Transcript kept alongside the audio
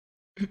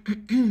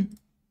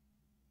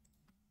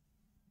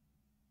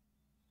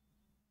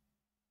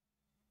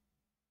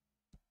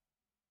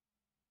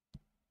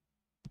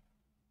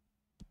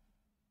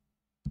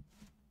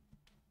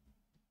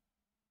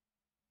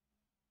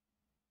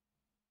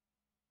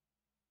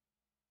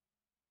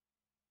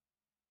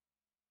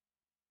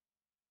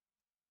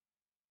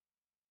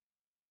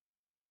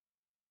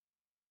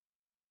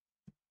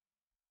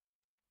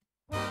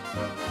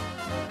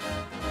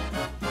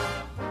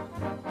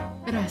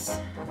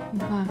Раз,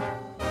 два,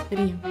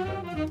 три.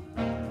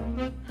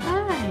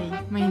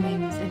 Hi, my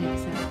name is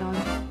Alexa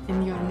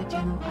and you're on the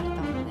channel Art of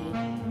Play.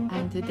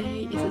 And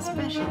today is a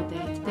special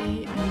day.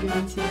 Today I'm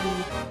going to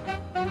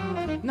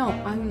be... no,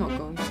 I'm not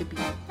going to be.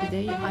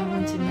 Today I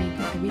want to make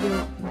a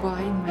video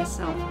by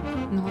myself.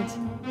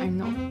 I'm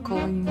not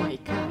calling my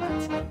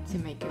cat to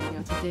make a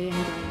video. Today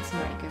I'm going to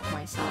make it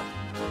myself.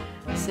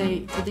 So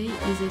today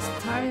is a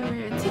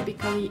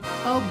stereotypically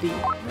obby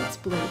let's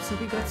play. So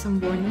we got some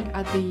warning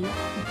at the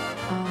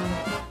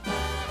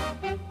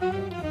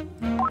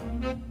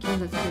okay,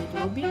 let's play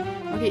lobby.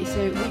 Okay,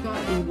 so we got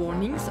a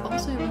warnings.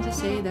 Also I want to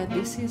say that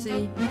this is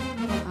a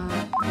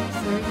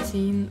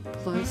 13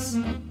 plus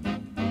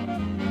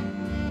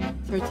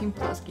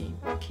game.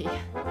 Okay,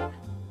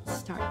 let's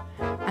start.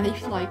 And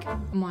if you like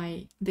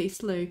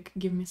this look,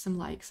 give me some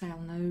likes, I'll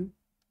know.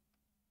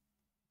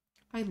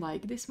 I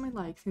like this, my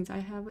like, since I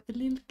have a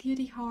little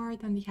cutie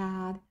heart on the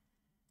head.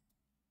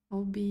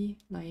 I'll be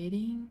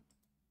lighting.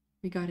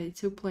 We got it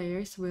 2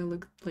 players, so we'll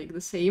look like the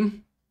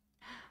same.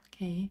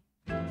 Okay.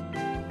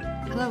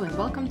 Hello and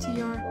welcome to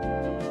our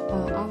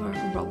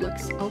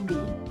Roblox obby.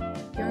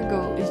 Your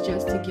goal is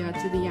just to get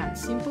to the end.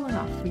 Simple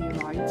enough for you,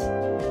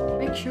 right?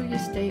 Make sure you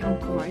stay on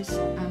course,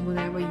 and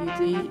whatever you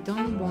do,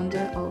 don't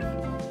wander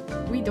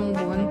off. We don't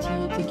want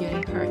you to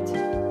get hurt.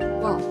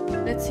 Well,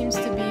 that seems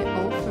to be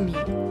all for me.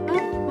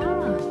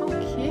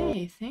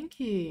 Okay, thank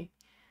you.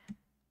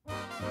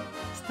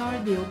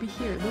 Start the obby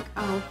here. Look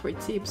out for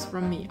tips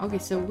from me. Okay,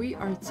 so we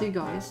are 2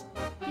 guys.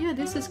 Yeah,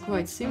 this is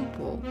quite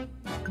simple.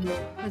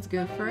 Let's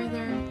go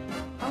further.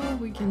 Oh,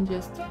 we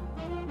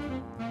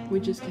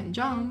just can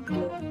jump.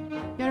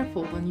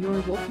 Careful when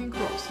you're walking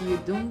across. You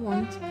don't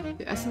want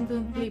to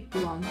accidentally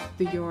plump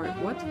to your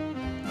what?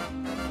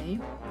 Okay.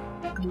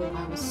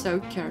 I was so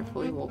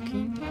carefully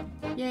walking.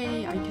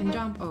 Yay, I can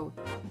jump. Oh.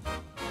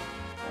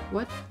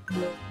 What?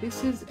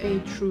 This is a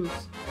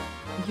truth.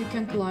 You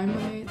can climb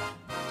on it.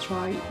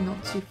 Try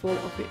not to fall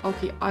off it.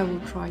 Okay, I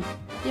will try.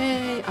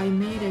 Yay, I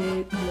made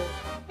it.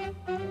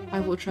 I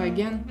will try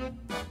again.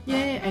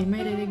 Yay, I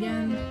made it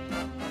again.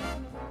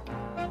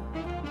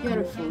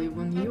 Carefully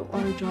when you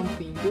are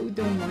jumping, you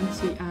don't want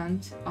to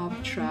end up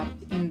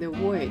trapped in the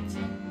void.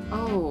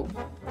 Oh,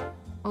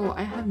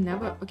 I have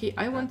never... Okay,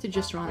 I want to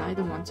just run. I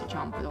don't want to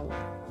jump at all.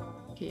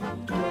 Okay,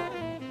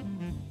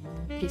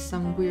 okay,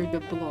 some weird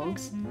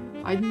blocks.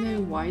 I don't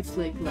know why it's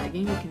like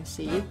lagging, you can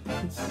see it.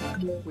 It's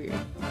weird.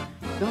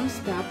 Don't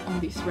step on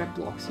these red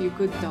blocks, you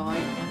could die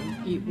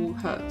and it will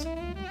hurt.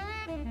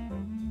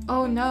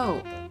 Oh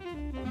no!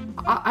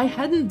 I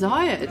hadn't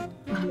died!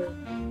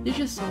 You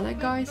just saw that,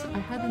 guys? I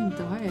hadn't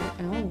died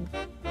at all.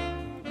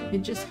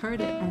 It just hurt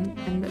it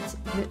and that's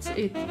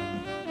it.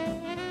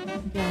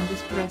 Okay, I'm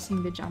just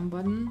pressing the jump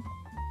button.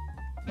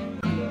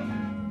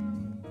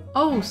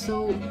 Oh,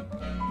 so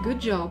good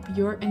job,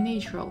 you're a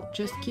natural.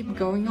 Just keep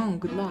going on,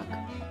 good luck.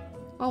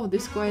 Oh,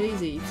 this is quite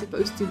easy. It's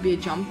supposed to be a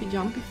jumpy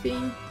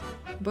thing,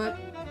 but...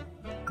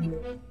 Okay.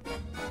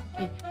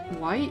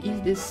 Why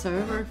is this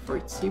server for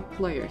 2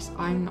 players?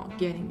 I'm not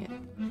getting it.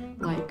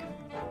 Like,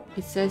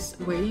 it says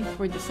waiting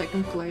for the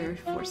 2nd player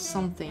for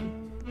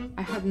something.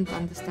 I hadn't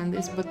understand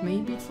this, but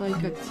maybe it's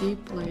like a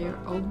 2-player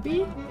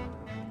obby?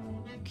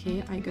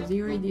 Okay, I got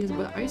 0 ideas,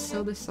 but I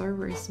saw the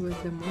servers with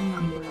the more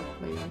number of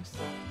players.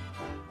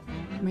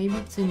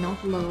 Maybe to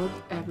not load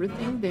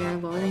everything, they're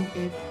loading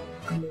it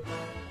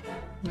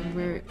when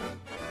we're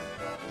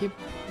keep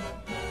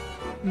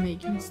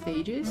making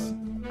stages.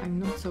 I'm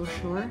not so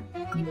sure.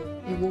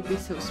 It will be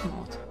so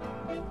smart.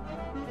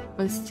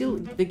 But still,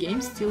 the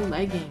game's still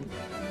lagging.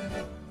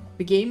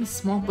 The game is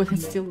small, but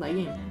it's still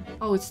lagging.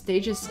 Oh, it's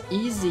stages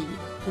easy.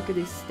 Look at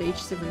this, stage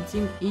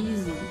 17,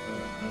 easy.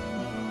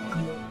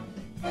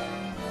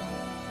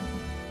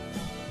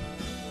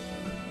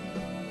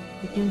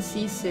 You can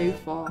see so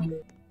far.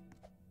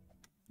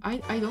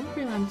 I don't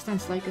really understand.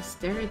 It's like a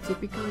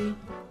stereotypically,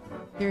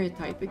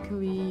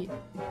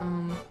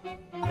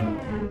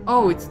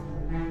 oh, it's...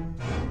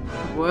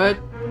 What?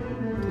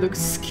 Looks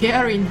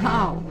scary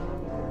now.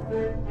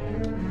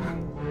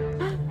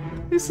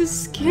 This is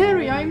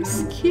scary, I'm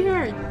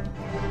scared.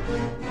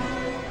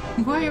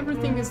 Why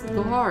everything is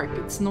dark?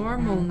 It's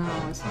normal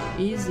now, it's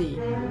easy.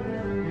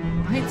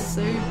 Why it's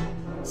so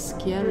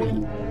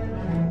scary?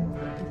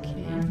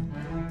 Okay.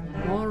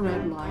 More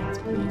red lines,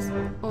 please.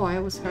 Oh, I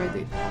almost heard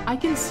it. I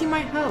can see my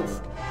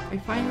health. I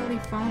finally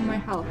found my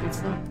health.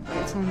 It's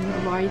on the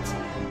right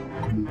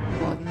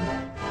button.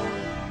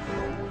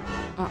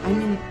 I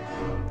mean,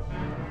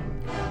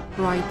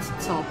 right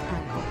top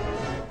angle.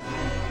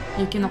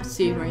 You cannot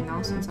see it right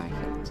now since I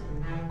hit.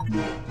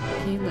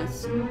 Okay,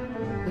 let's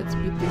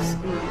beat this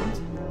around.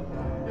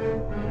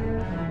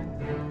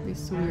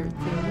 This weird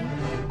thingy.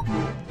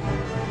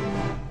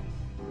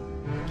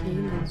 Okay,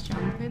 let's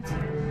jump it.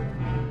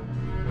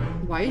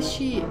 Why is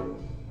she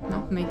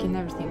not making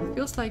everything? It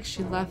feels like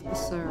she left the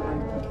server.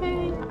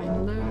 Okay,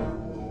 I'm low.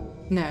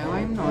 No,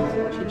 I'm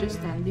not. She's just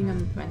standing on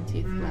the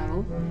 20th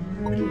level.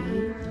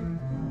 Okay.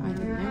 I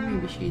don't know,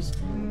 maybe she's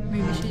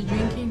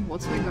drinking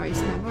water,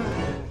 guys. Never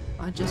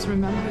just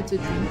remember to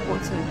drink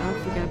water, don't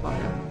forget about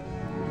that.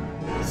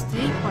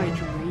 Stay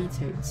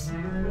hydrated.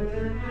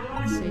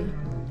 Let's see.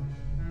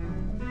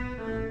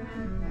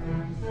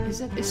 Is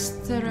that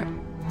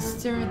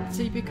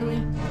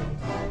stereotypically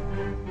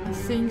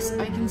things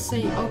I can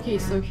say? Okay,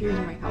 so here's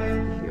my health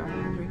if you are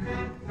wondering.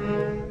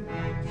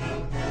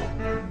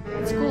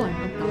 It's cool I'm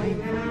not dying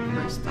for the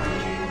first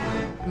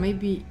time.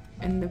 Maybe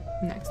in the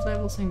next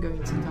levels I'm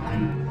going to die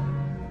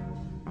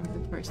from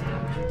the first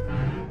time.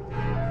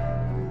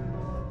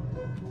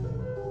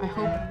 I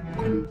hope.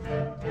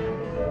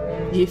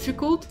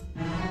 Difficult?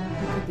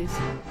 Look at this.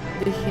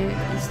 The hair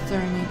is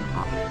turning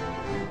up.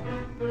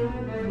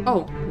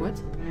 Oh,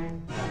 what?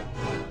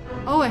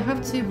 Oh, I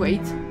have to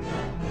wait.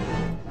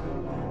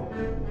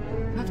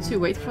 I have to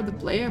wait for the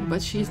player,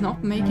 but she's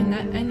not making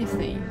that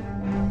anything.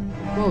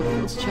 Whoa, it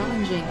feels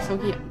challenging. So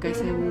yeah,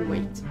 guys, I will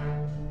wait.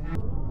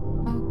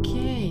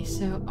 Okay,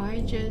 so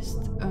I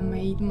just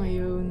made my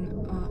own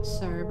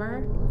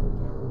server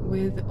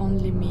with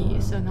only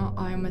me, so now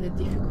I'm at a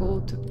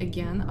difficult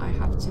again. I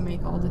have to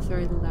make all the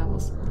 30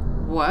 levels.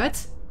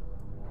 What?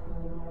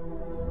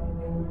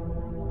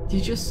 Did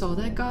you just saw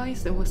that,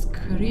 guys? That was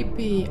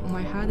creepy.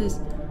 My head is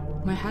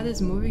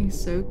moving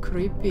so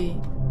creepy.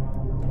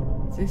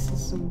 This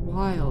is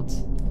wild.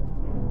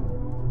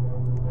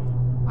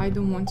 I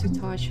don't want to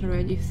touch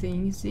already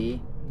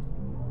thingsy,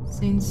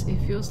 since it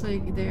feels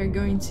like they're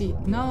going to...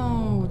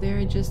 No,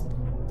 they're just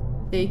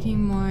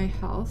taking my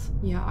health.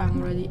 Yeah, I'm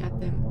already at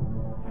them.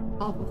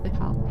 Half of the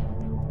health.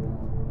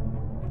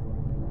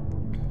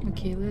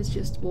 Okay, let's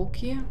just walk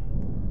here.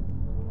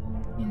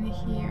 In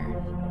here.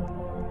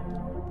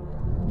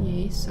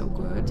 Yay, so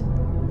good.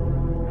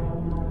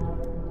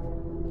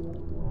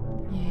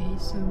 Yay,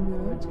 so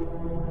good.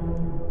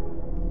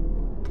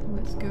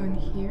 Let's go in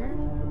here.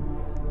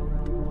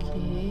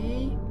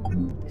 Okay.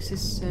 This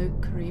is so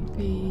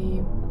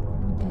creepy.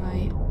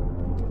 My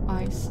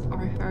eyes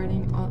are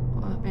hurting.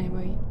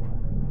 Anyway.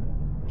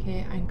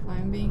 Okay, I'm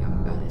climbing. Oh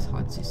my god, it's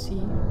hard to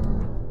see.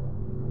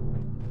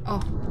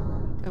 Oh,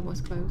 that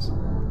was close.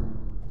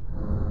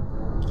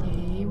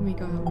 Okay, we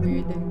got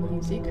weird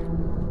music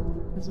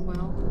as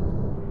well.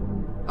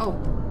 Oh!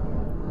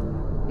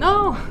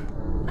 No!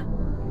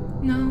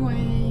 No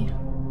way!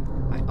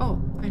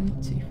 I'm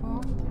not too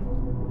far.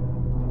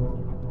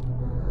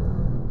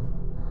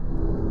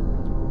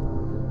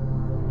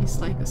 It's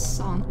like a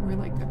sun or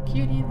like a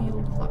cutie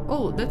little flower.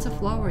 Oh, that's a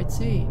flower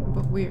too,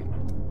 but weird.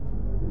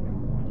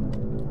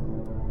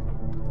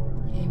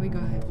 Okay, we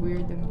got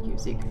weird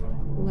music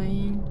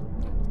playing.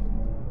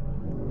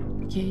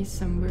 Okay,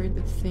 some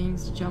weird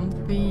things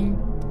jumping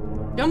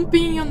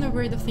on the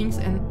weird things,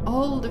 and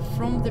all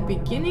from the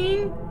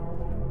beginning?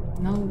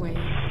 No way.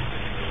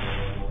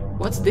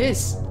 What's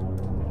this?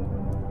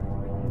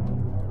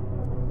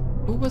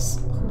 Who was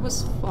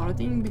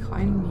farting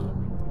behind me?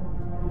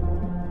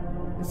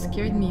 It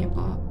scared me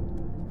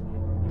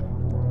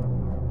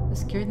It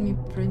scared me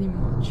pretty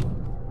much.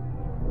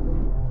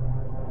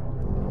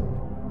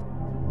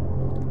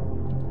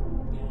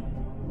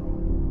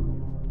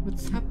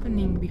 What's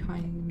happening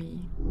behind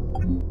me?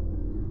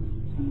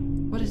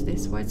 What is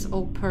this? Why it's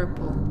all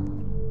purple?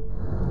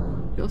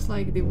 Feels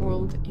like the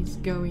world is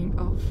going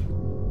off.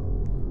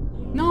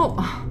 No!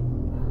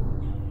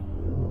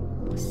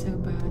 It was so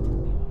bad.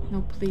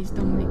 No, please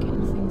don't make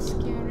anything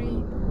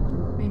scary.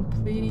 I'm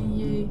pleading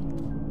you.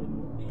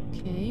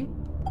 Okay.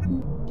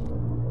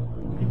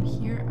 I'm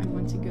here. I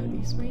want to go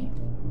this way.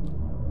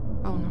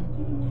 Oh no.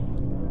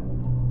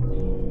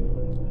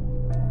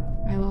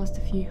 I lost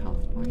a few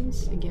health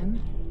points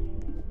again.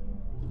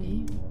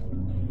 Okay.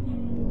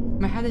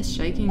 My head is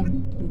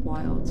shaking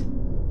wild.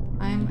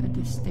 I'm at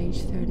the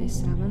stage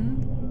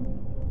 37.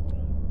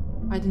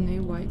 I don't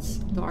know why it's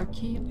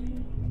darky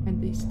at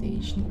this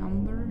stage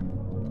number.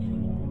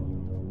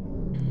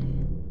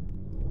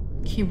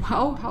 Okay,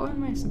 wow, how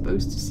am I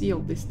supposed to see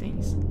all these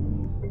things?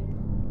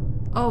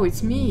 Oh,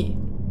 it's me!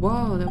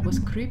 Wow, that was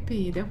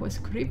creepy, that was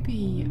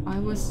creepy. I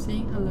was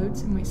saying hello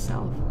to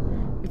myself.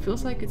 It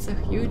feels like it's a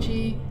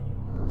huge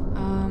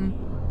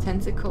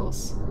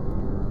tentacles.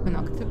 An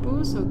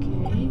octopus,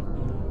 okay.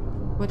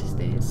 What is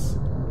this?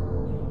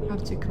 I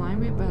have to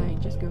climb it, but I'm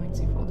just going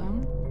to fall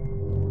down.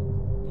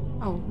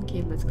 Oh,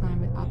 okay, let's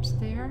climb it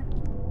upstairs.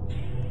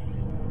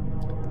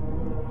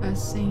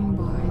 Passing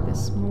by the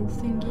small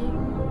thingy.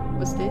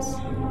 What's this?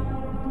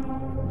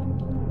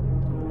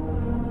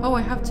 Oh,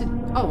 I have to...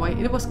 Oh, wait,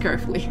 it was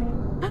carefully.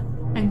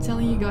 I'm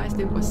telling you guys,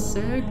 it was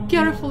so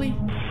carefully.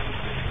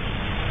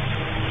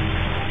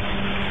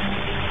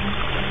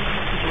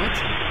 What?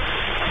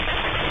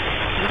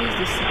 What is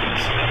this sound?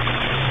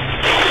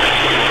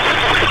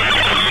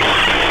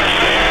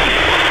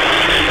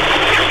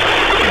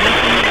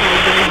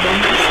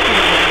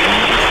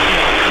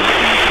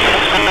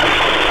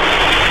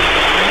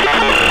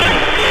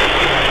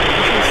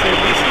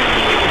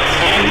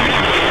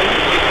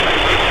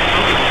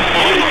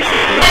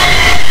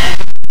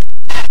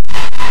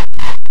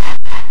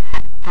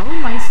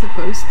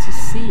 supposed to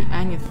see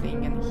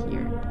anything in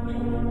here.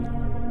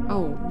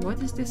 Oh,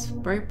 what is this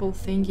purple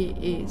thingy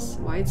is?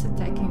 Why it's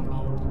attacking me?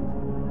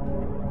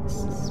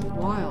 This is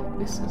wild.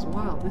 This is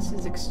wild. This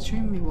is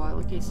extremely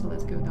wild. Okay, so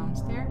let's go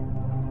downstairs.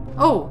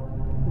 Oh!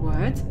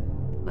 What?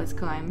 Let's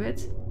climb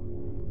it.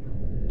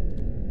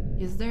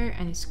 Is there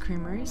any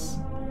screamers?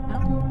 No?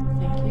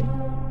 Thank you.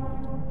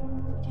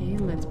 Okay,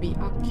 let's be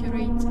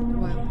accurate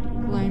while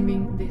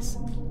climbing these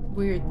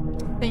weird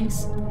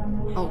things.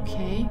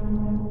 Okay.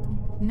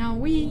 Now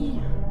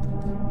we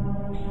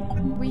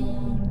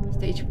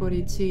stage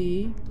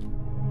 42.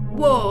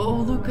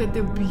 Whoa, look at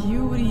the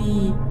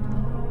beauty.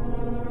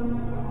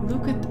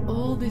 Look at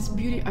all this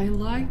beauty. I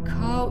like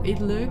how it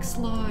looks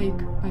like.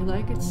 I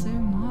like it so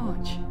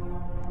much.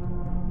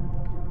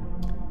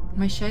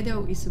 My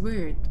shadow is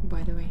weird,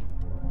 by the way.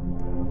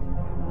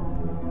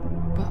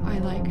 But I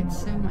like it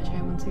so much.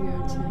 I want to go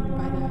to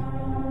by the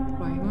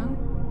right one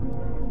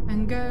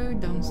and go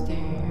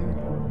downstairs.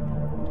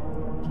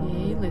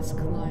 Okay, let's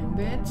climb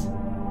it.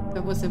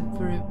 That was a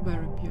very,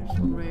 very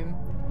beautiful room.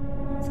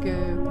 Let's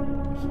go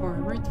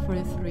forward for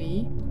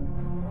 3.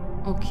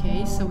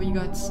 Okay, so we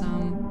got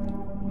some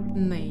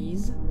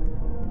maze.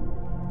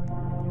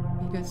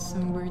 We got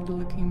some weird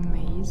looking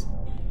maze.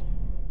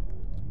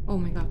 Oh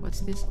my god,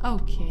 what's this?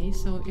 Okay,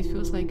 so it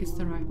feels like it's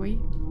the right way.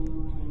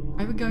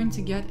 Are we going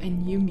to get a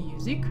new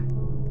music?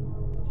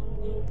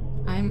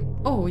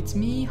 Oh, it's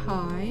me,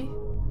 hi.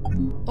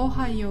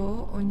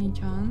 Ohayo,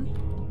 Oni-chan.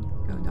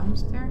 Go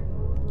downstairs.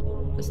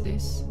 What's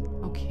this?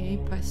 Okay,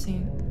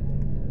 passing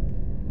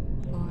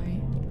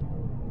by.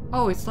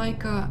 Oh, it's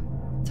like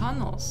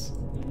tunnels.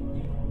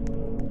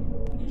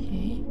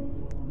 Okay.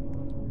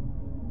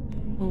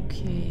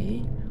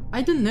 Okay.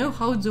 I don't know,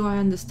 how do I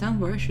understand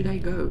where should I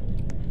go?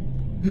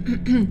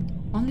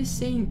 Only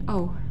saying,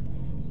 oh,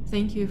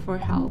 thank you for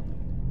help,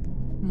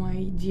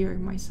 my dear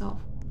myself.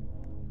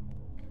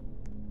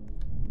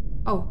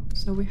 Oh,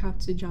 so we have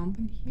to jump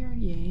in here,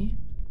 yay.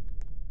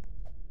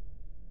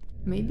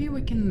 Maybe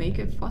we can make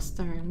it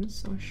faster, I'm not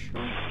so sure.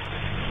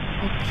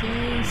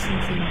 Okay,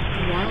 something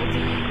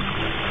wildy.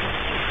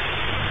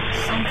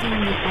 Something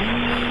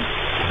behind me.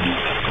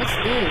 What's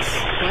this?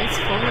 Why it's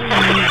following me?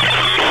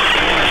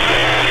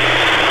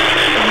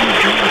 Oh my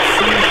god, it's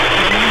so much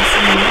pain,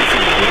 some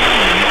massive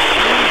damage.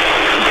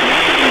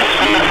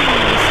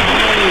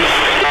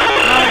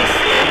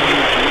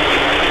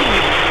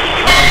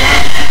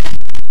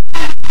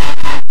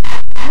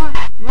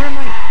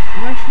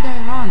 Where should I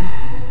run?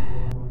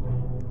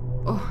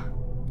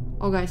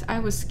 Oh guys, I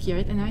was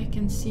scared and I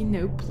can see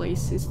no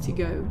places to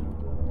go.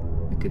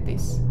 Look at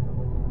this.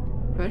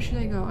 Where should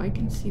I go? I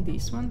can see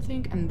this one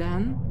thing and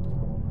then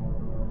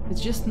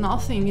it's just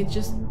nothing, it's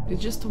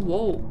just a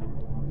wall.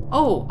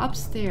 Oh,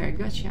 upstairs,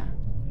 gotcha.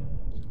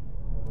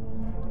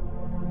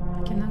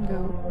 I cannot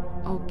go.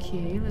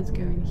 Okay, let's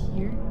go in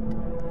here.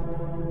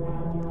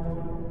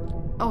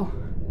 Oh.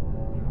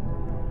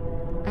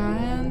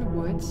 And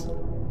what?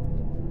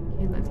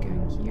 Okay, let's go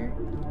in here.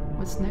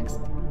 What's next?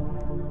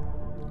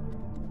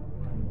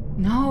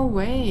 No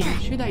way!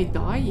 Should I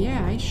die?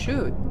 Yeah, I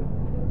should.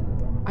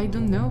 I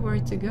don't know where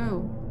to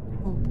go.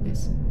 Oh,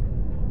 this.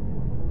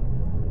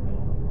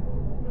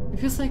 It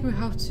feels like we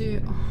have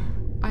to... Oh,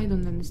 I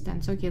don't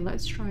understand. So, okay,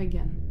 let's try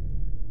again.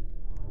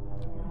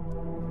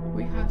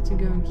 We have to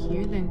go in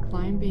here, then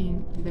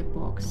climbing the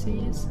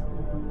boxes.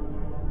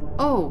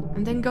 Oh,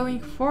 and then going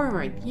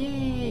forward.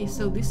 Yay!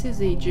 So this is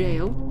a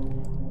jail.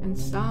 And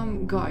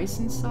some guys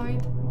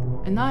inside.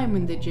 And I'm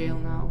in the jail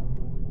now.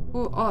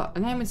 Oh,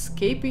 and I'm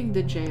escaping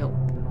the jail.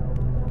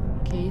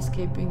 Okay,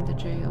 escaping the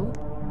jail.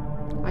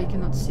 I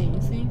cannot see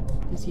anything.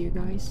 It's you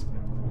guys.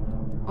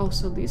 Oh,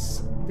 so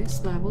this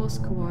level is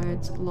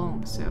quite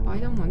long, so I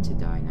don't want to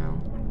die now.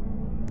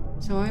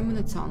 So I'm in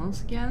the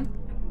tunnels again.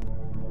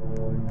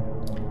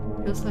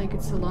 Feels like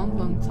it's a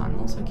long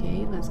tunnels.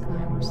 Okay, let's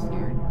climb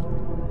upstairs.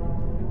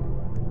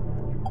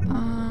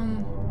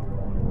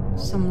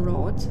 Some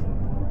rod.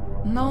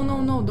 No,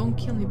 don't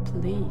kill me,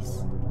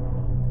 please.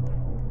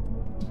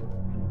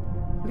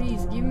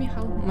 Please, give me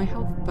my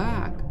health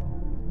back.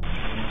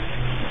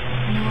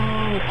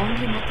 No,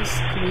 only not the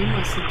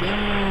screamers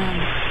again.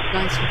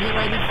 Guys, be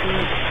ready for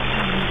it.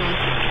 Oh my god.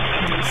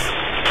 Nice.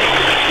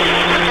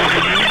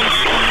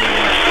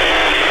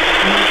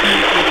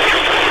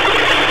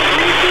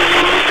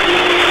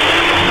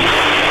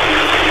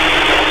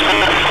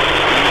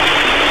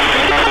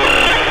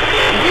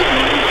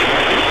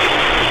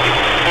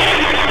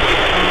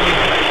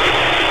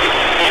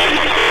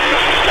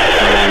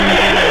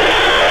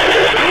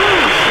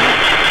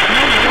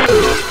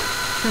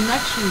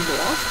 Connection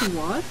lost?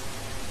 What?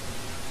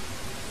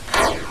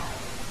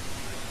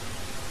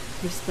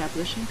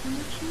 Establishing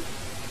connection?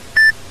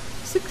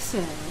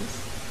 Success.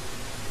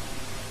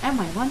 Am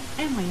I one?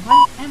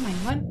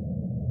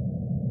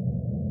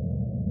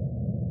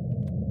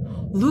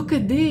 Look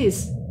at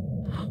this!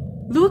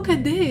 Look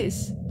at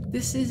this!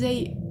 This is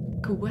a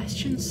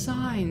question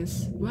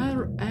signs.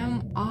 Where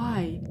am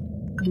I?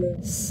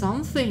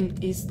 Something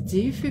is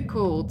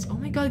difficult. Oh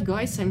my god,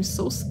 guys, I'm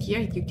so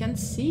scared. You can't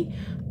see,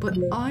 but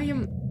I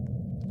am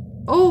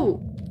Oh!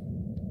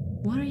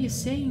 What are you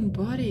saying,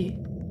 buddy?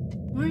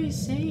 What are you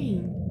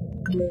saying?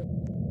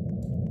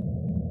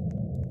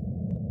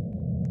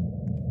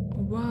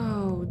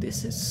 Wow,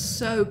 this is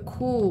so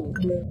cool.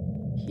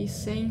 He's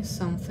saying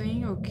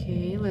something.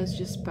 Okay, let's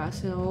just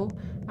pass it all.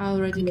 I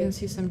already can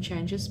see some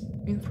changes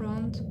in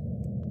front.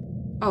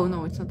 Oh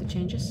no, it's not the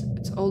changes.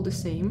 It's all the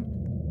same.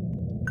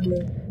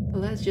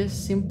 Let's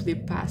just simply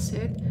pass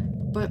it.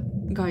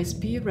 But guys,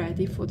 be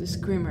ready for the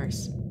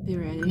screamers. Be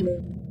ready.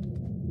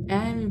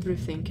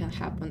 Everything can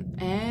happen.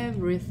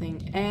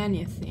 Everything,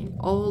 anything,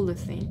 all the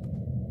thing.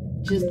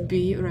 Just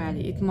be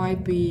ready. It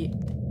might be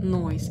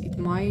noise, it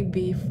might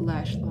be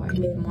flashlight,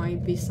 it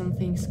might be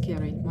something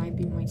scary, it might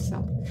be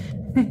myself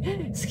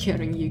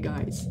scaring you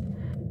guys.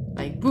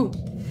 Like boom.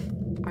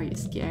 Are you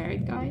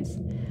scared, guys?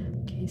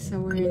 Okay, so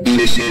we're in.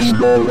 This is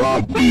the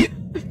Robbie.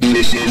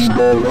 This is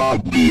the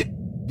Robbie.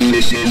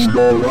 This is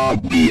the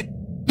Robbie.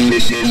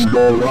 This is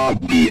the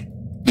Robbie.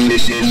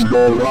 This is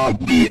the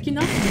Robbie. You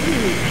cannot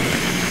move.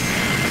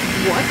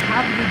 What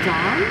have you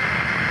done?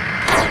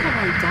 What have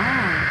I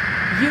done?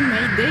 You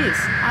made this.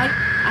 I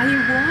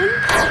won?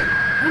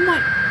 Oh my...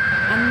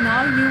 And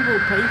now you will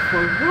pay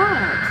for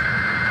what?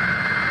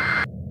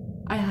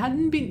 I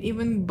hadn't been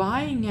even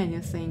buying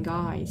anything,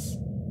 guys.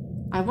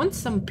 I want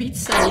some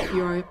pizza if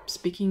you are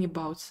speaking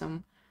about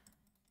some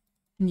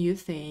new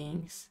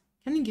things.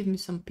 Can you give me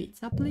some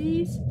pizza,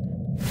 please?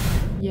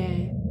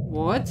 Yeah.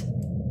 What?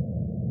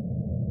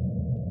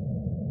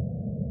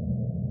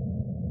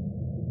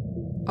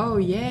 Oh,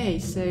 yay,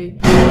 so...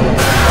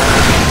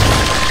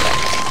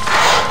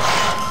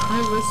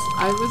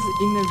 I was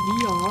in a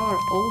VR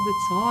all the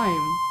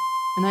time.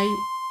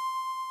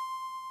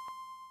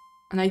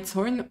 And I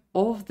turned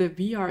off the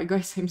VR.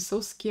 Guys, I'm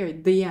so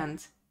scared. The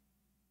end.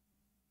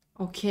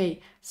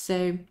 Okay,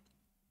 so...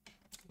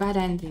 Bad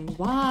ending.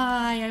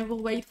 Why? I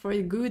will wait for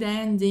a good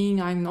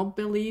ending. I'm not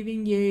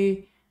believing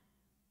you.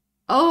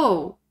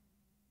 Oh!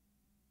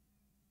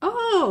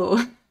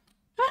 Oh!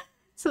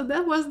 So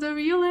that was the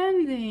real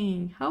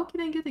ending. How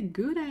can I get a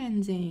good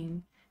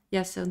ending?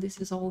 Yeah, so this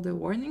is all the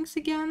warnings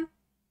again.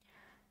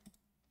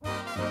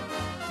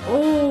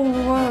 Oh,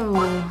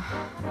 whoa.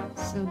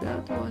 So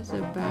that was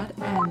a bad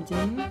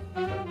ending.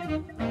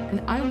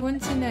 And I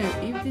want to know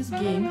if this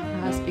game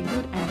has a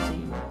good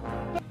ending.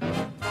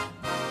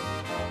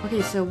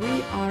 Okay, so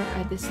we are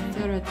at the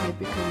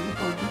stereotypical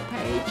obby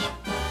page.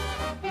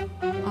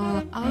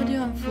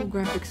 Audio and full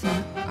graphics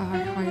are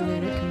highly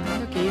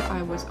recommended. Okay,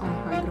 I was on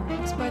high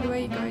graphics, by the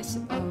way, guys.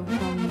 From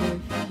the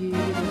few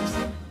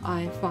videos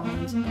I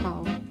found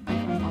out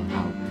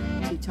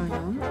how to turn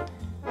on.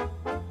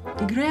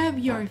 Grab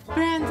your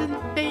friends and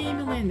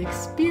family and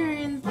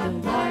experience the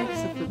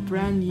likes of a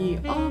brand new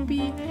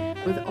obby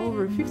with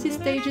over 50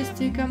 stages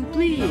to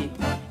complete.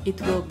 It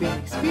will be an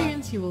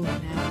experience you will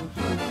never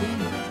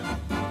forget.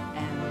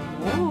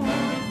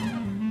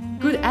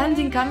 Good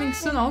ending coming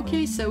soon.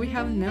 Okay, so we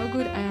have no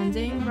good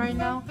ending right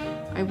now.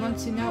 I want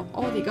to know.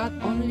 Oh, they got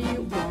only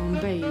one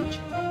page,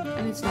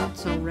 and it's not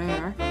so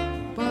rare.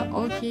 But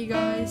okay,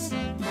 guys.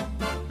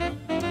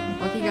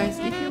 Okay, guys.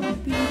 If you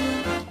like the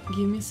video,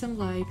 give me some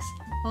likes.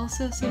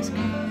 Also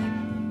subscribe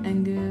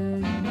and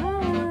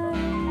goodbye.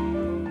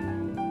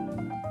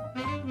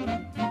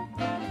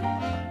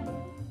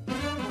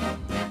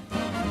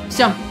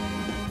 Все.